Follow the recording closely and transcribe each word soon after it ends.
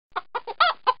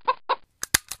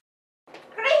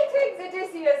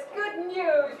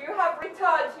news. You have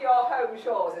returned to your home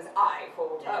shores as I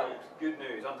foretold. Yeah, good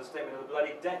news. Understatement of the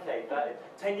bloody decade. That is.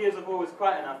 10 years of war was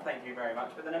quite enough, thank you very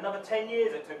much. But then another 10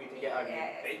 years it took me to get home, you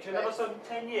bitch. Another sudden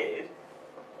 10 years?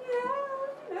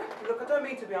 Yeah. Look, I don't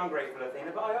mean to be ungrateful,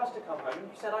 Athena, but I asked to come home and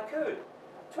you said I could.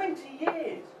 20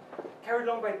 years. Carried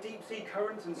along by deep sea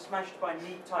currents and smashed by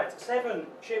neap tides. 7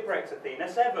 shipwrecks, Athena,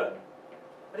 7.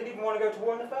 I didn't even want to go to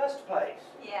war in the first place.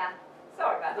 Yeah.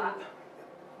 Sorry about that.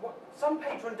 What, some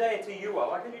patron deity you are,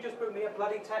 why can't you just book me a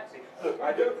bloody taxi? Look,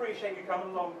 I do appreciate you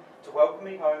coming along to welcome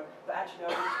me home, but actually I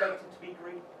was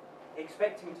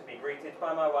expecting to be greeted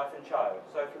by my wife and child,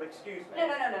 so if you'll excuse me. No.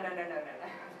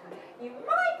 You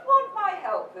might want my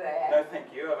help there. No,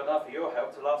 thank you. I would love for your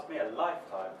help to last me a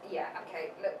lifetime. Yeah,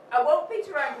 okay, look, I won't beat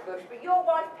around the bush, but your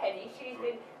wife Penny, she's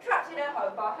been trapped in her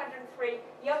home by 103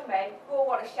 young men who all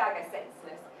want to shag her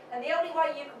senseless. And the only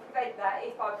way you can prevent that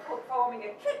is by performing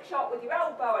a trick shot with your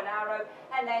old bow and arrow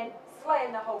and then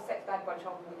slaying the whole sex bag bunch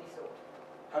of them with your sword.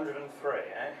 103,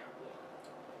 eh?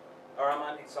 Alright, I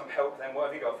might need some help then.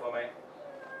 What have you got for me?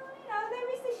 You know, there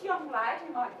is this young lad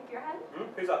who might give you a hand.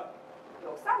 Who's that?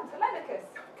 Your son, Telemachus.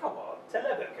 Come on,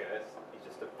 Telemachus. He's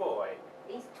just a boy.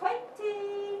 He's 20.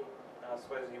 I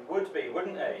suppose he would be,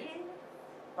 wouldn't he?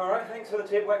 Yeah. Alright, thanks for the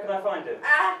tip. Where can I find him?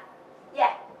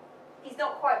 Yeah. He's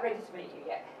not quite ready to meet you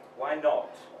yet. Why not?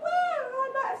 Well,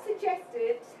 I might have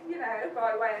suggested, you know,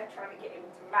 by way of trying to get him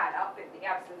to man up in the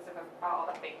absence of a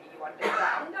father figure you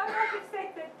understand, I might have said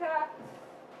that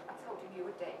I told him you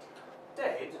were dead.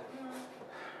 Dead?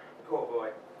 Poor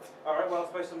boy. Alright, well, I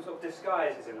suppose some sort of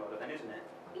disguise is in order then, isn't it?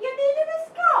 You need a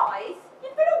disguise?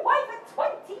 You've been away for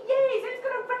 20 years. Who's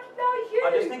going to recognise you?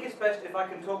 I just think it's best if I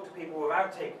can talk to people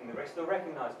without taking the risk they'll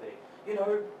recognise me. You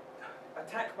know,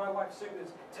 attack my wife's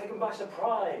suitors, take them by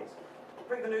surprise.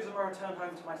 Bring the news of my return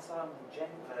home to my son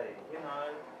gently, you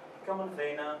know. Come on,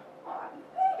 Athena.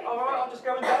 Alright, I'll just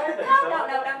go and die then. No.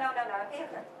 Here,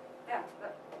 look. Yeah,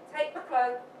 look. Take the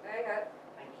cloak. There you go.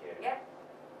 Thank you. Yeah.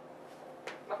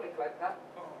 Lovely cloak, that.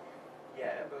 Oh,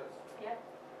 yeah, but... Yeah.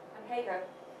 And here you go.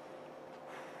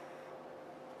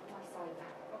 My side.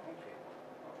 Oh, thank you.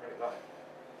 That's really light.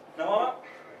 No armour?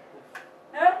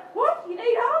 No? What? You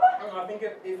need armour? I think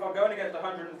if I'm going against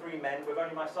 103 men with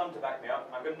only my son to back me up,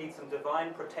 I'm going to need some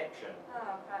divine protection.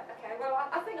 Oh, right, okay. Well,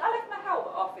 I think I left my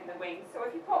helmet off in the wings, so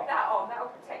if you pop that on,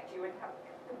 that'll protect you and help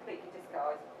completely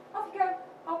disguise. Off you go.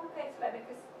 I'll prepare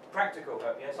Telemachus. Practical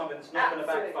hope, yeah? Something that's not going to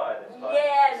backfire this time.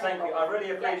 Yeah, no Thank you. I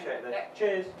really problem. appreciate this. Yeah.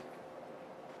 Cheers.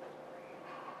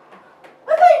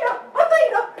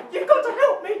 Athena! You've got to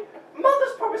help me!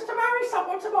 Mother's promised to marry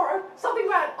someone tomorrow. Something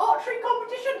about an archery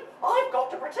competition. I've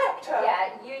got to protect her. Yeah,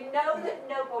 you know that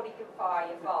nobody can fire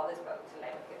your father's bow,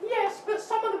 Telemachus. Yes, but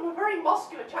some of them are very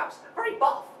muscular chaps, very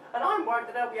buff, and I'm worried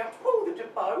that they'll be able to pull the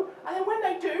bow, and then when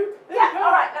they do, Yeah,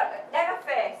 alright, look, never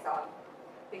fear, son.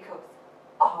 Because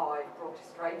I've brought a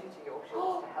stranger to your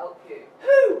shores to help you.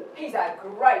 Who? He's a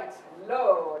great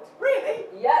lord. Really?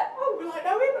 Yep. Oh, will I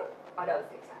know him? I don't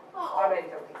think so. Oh. I really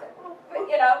don't think so. But,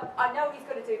 you know, I know he's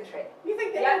going to do the trick. You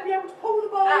think they'll Yeah. be able to pull the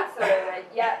bow? Absolutely,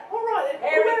 yeah. All right then.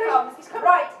 Here he comes. He's coming.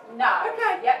 Right now.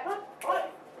 Okay. Yep.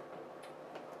 Right.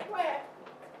 Where?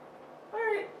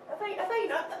 Where is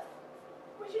Athena?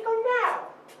 Where's she gone now?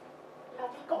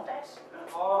 Bloody goddess.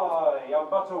 I am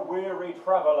but a weary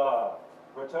traveller,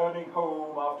 returning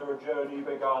home after a journey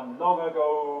begun long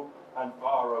ago and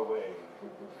far away.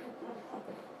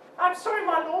 I'm sorry,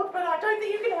 my lord, but I don't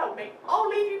think you can help me. I'll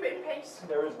leave you in peace.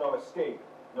 There is no escape,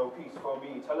 no peace for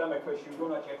me. Telemachus, you do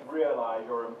not yet realize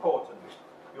your importance.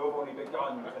 You have only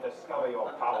begun to discover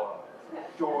your power.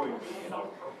 Join me and I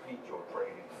will complete your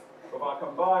training. With our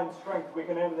combined strength, we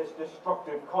can end this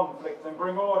destructive conflict and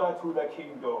bring order to the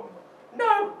kingdom.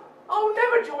 No, I'll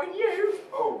never join you.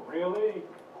 Oh, really?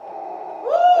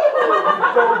 You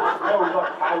don't know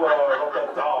the power of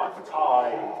the dark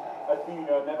tide.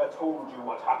 Athena never told you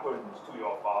what happened to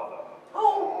your father.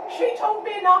 Oh, she told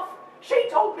me enough. She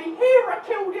told me Hera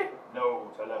killed him. No,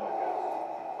 Telemachus.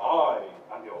 I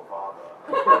am your father.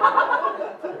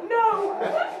 No,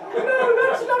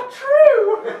 that's not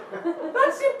true.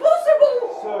 That's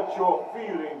impossible. Search your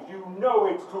feelings. You know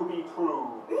it to be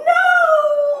true. No!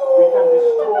 We can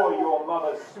destroy your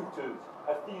mother's suitors.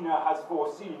 Athena has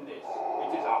foreseen this.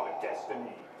 It is our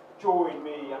destiny. Join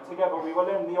me, and together we will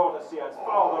end the Odyssey as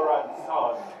father and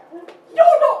son.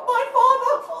 You're not my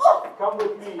father! Oh. Come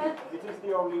with me. It is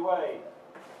the only way.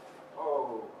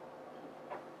 Oh.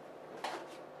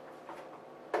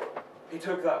 He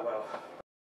took that well.